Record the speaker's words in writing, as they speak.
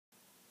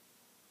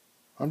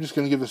I'm just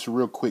going to give this a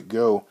real quick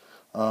go.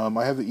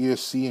 I have the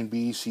ESC and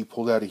BEC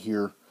pulled out of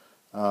here.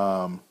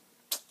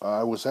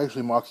 I was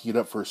actually mocking it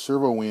up for a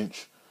servo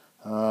winch,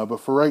 but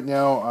for right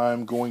now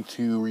I'm going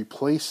to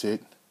replace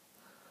it,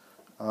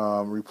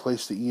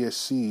 replace the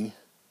ESC.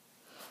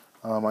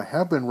 I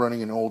have been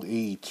running an old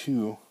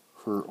AE2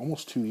 for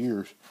almost 2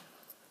 years,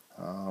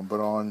 but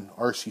on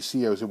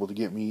RCC I was able to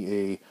get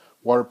me a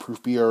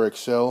waterproof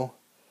BRXL,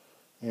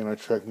 and I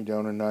tracked me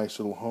down a nice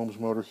little Holmes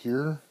motor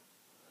here.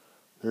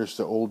 There's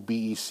the old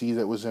BEC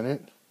that was in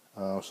it.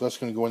 So that's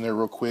going to go in there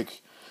real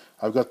quick.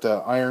 I've got the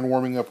iron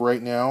warming up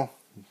right now.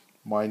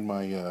 Mind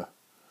my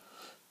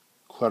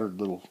cluttered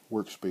little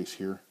workspace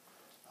here.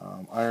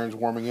 Iron's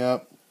warming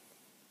up.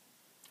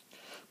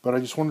 But I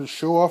just wanted to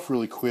show off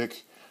really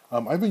quick.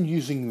 I've been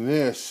using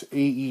this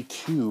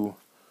AE2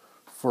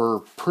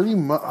 for pretty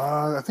much,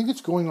 I think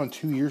it's going on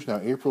 2 years now.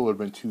 April would have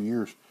been 2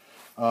 years.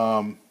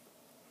 You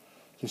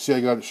can see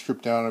I got it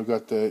stripped down. I've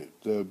got the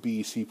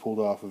BEC pulled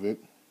off of it.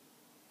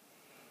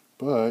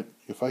 But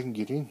if I can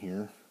get in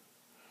here,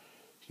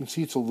 you can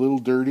see it's a little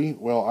dirty.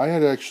 Well, I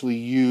had actually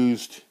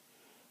used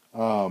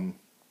Corrosion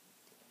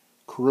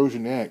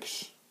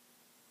X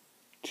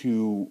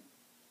to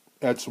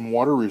add some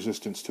water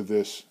resistance to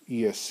this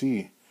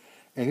ESC,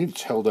 and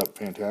it's held up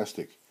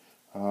fantastic.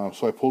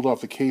 So I pulled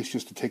off the case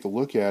just to take a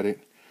look at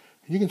it.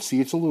 You can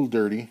see it's a little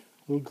dirty,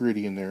 a little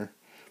gritty in there.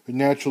 But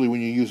naturally,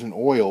 when you use an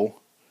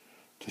oil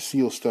to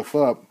seal stuff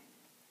up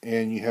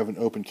and you have an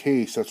open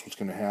case, that's what's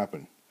going to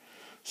happen.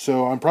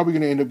 So I'm probably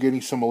going to end up getting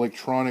some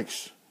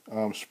electronics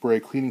spray,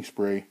 cleaning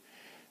spray,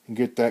 and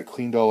get that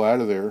cleaned all out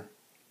of there,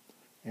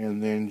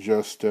 and then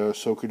just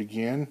soak it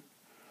again.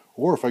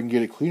 Or if I can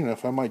get it clean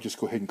enough, I might just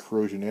go ahead and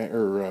corrosion it,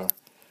 or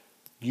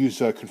use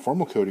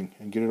conformal coating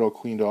and get it all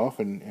cleaned off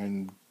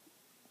and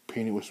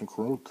paint it with some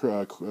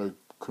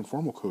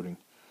conformal coating.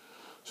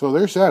 So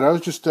there's that. I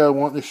was just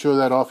wanting to show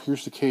that off.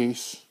 Here's the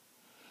case.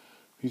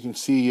 You can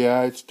see,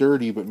 yeah, it's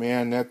dirty, but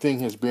man, that thing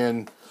has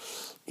been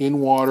in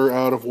water,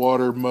 out of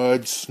water,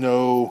 mud,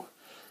 snow.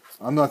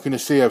 I'm not going to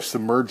say I've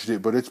submerged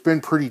it, but it's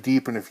been pretty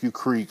deep in a few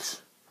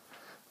creeks.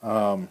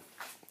 I'm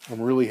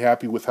really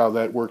happy with how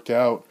that worked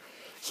out.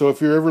 So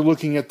if you're ever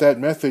looking at that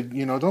method,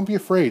 don't be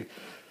afraid.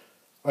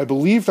 I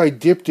believe I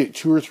dipped it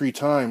 2 or 3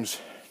 times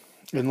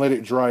and let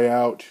it dry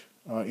out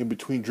in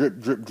between, drip,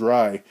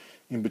 dry,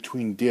 in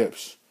between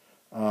dips.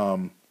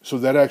 So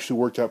that actually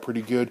worked out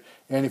pretty good.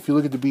 And if you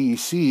look at the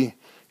BEC,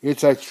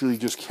 it's actually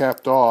just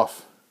capped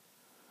off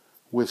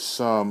with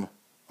some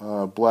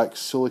black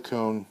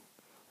silicone,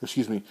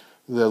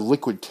 the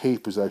liquid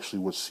tape is actually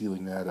what's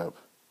sealing that up.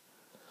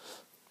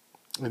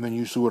 And then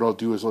usually what I'll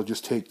do is I'll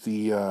just take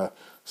the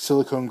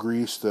silicone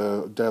grease,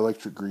 the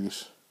dielectric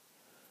grease,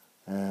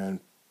 and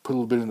put a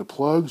little bit in the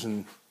plugs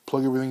and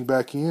plug everything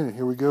back in, and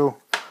here we go,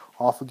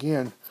 off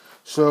again.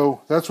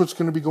 So that's what's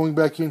going to be going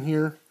back in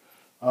here.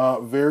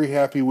 Very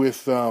happy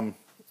with the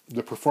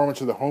performance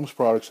of the Holmes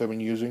products I've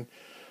been using.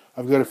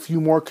 I've got a few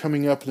more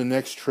coming up in the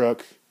next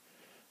truck.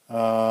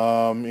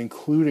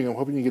 Including, I'm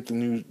hoping to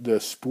get the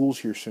spools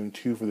here soon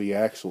too for the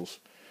axles,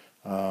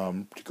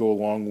 to go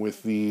along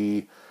with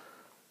the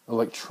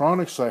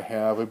electronics I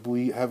have. I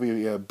believe have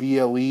a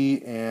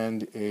BLE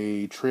and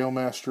a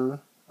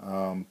Trailmaster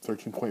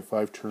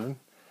 13.5 turn,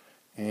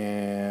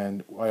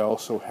 and I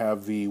also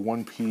have the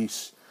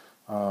one-piece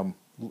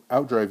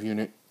outdrive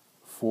unit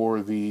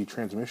for the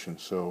transmission.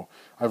 So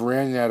I've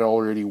ran that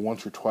already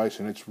once or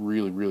twice, and it's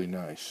really, really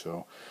nice.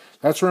 So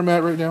that's where I'm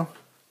at right now.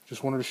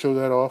 Just wanted to show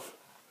that off.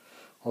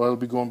 Well, I'll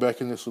be going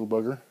back in this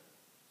little bugger.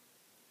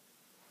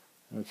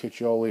 I'll catch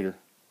you all later.